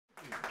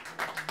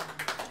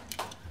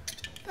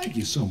Thank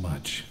you so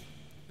much.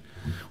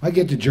 When I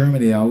get to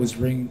Germany, I always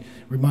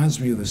reminds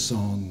me of the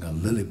song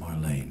Lily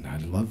Marlene. I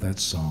love that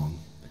song.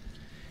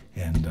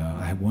 And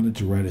I wanted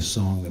to write a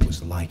song that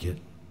was like it,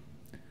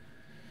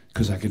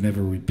 because I could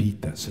never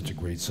repeat that, such a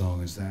great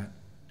song as that.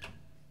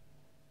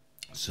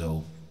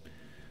 So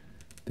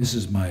this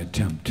is my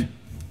attempt,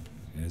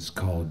 and it's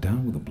called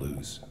Down with the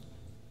Blues.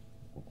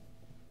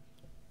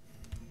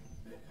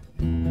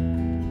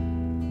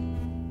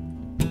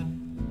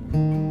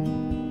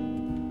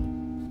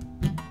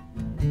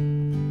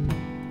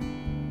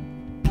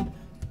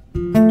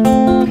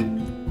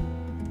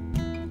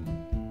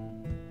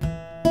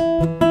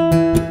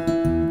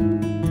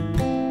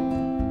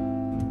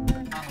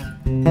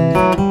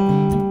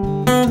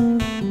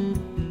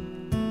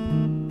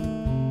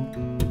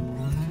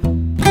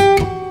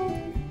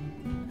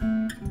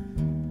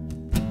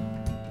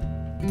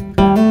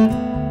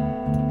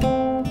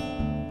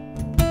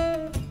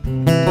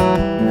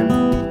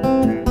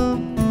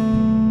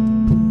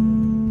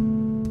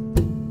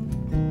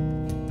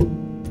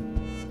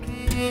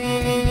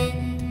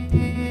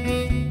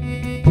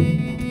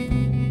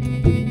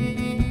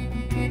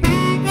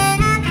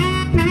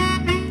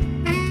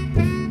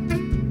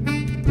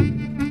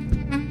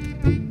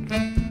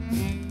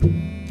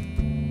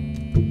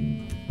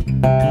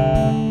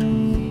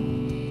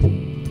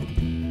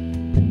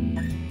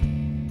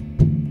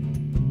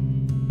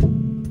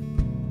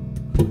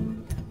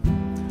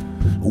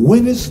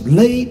 When it's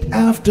late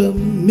after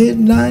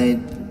midnight,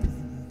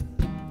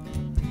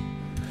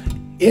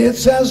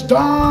 it's as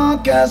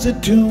dark as a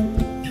tomb.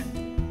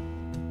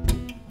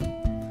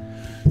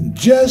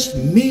 Just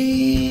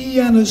me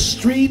and a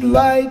street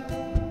light,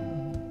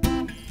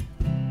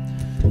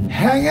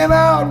 hanging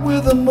out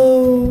with the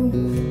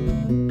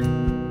moon.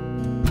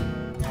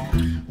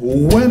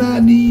 When I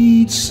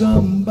need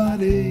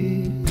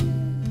somebody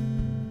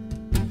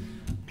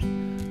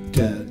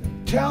to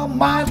tell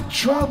my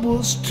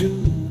troubles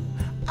to,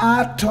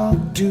 I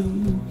talk to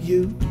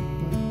you.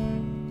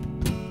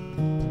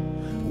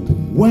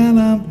 When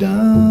I'm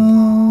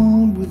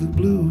down with the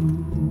blues,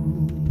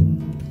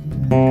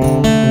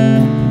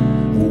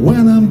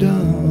 when I'm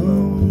down,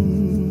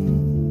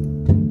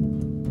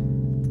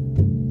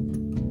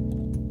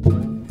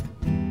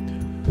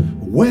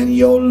 when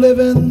you're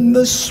living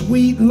the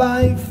sweet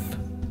life,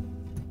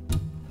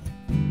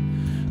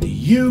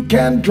 you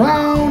can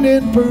drown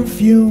in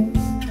perfume.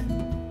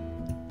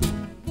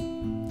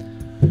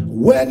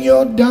 When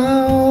you're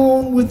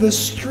down with the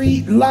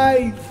street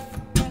life,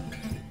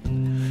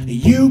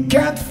 you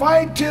can't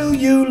fight till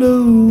you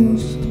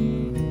lose.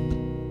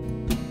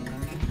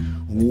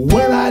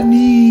 When I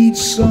need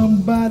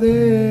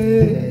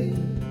somebody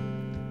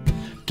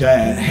to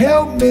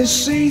help me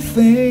see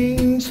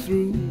things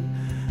through,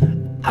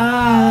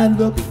 I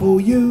look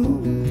for you.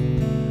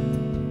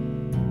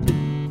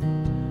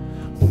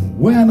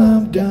 When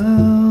I'm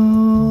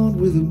down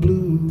with the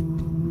blues,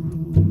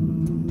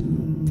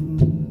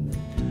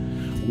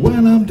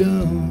 when I'm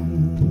done.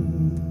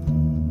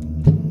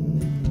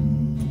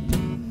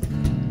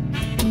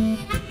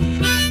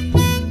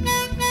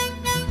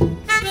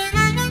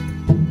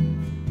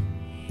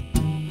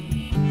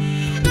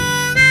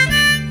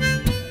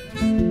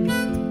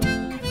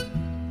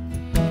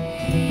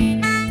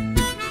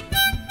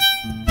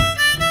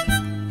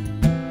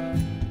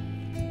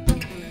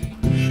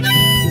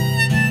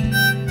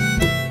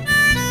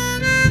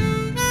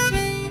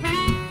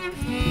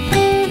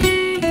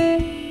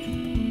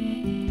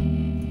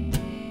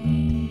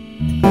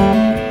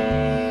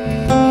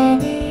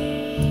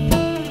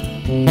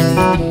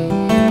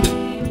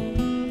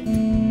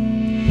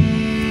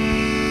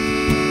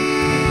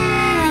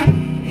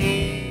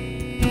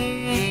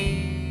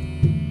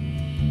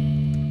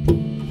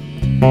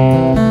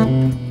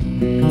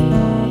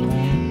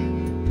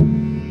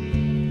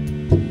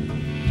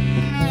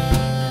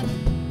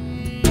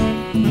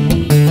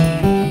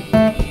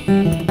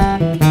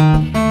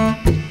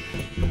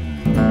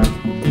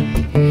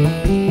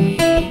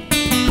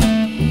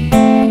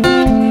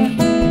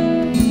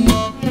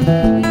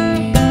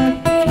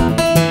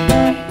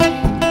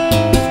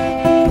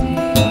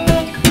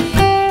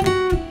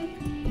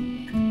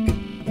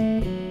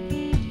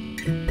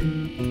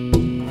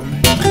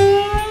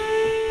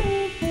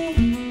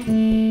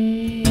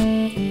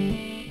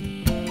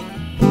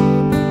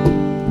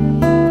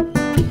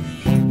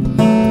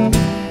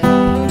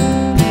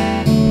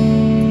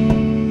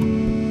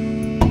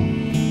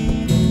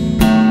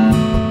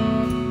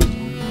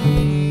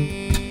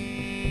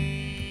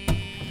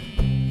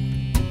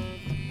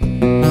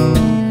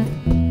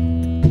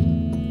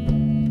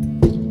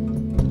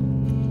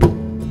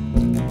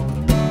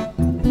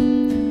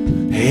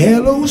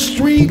 Hello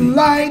street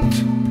light,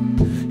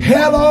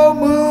 hello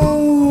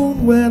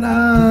moon. When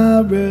I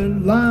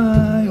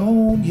rely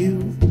on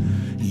you,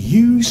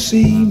 you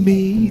see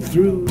me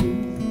through.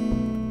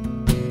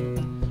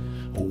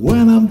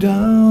 When I'm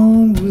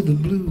down with the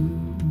blues,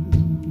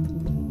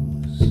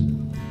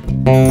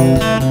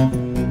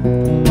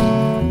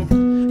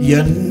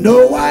 you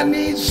know I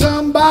need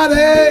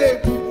somebody,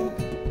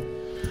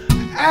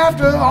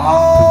 After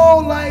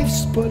all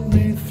life's put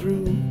me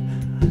through,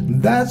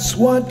 that's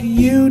what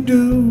you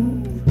do.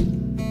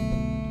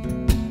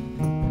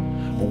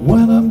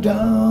 When I'm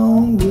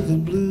down with the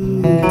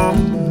blues,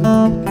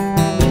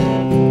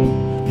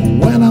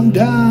 when I'm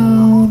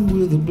down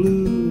with the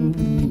blues,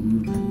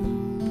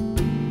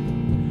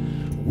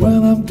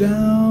 when I'm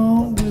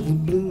down with the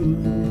blues,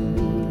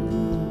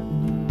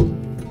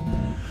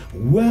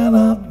 when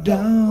I'm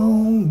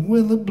down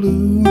with the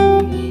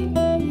blues.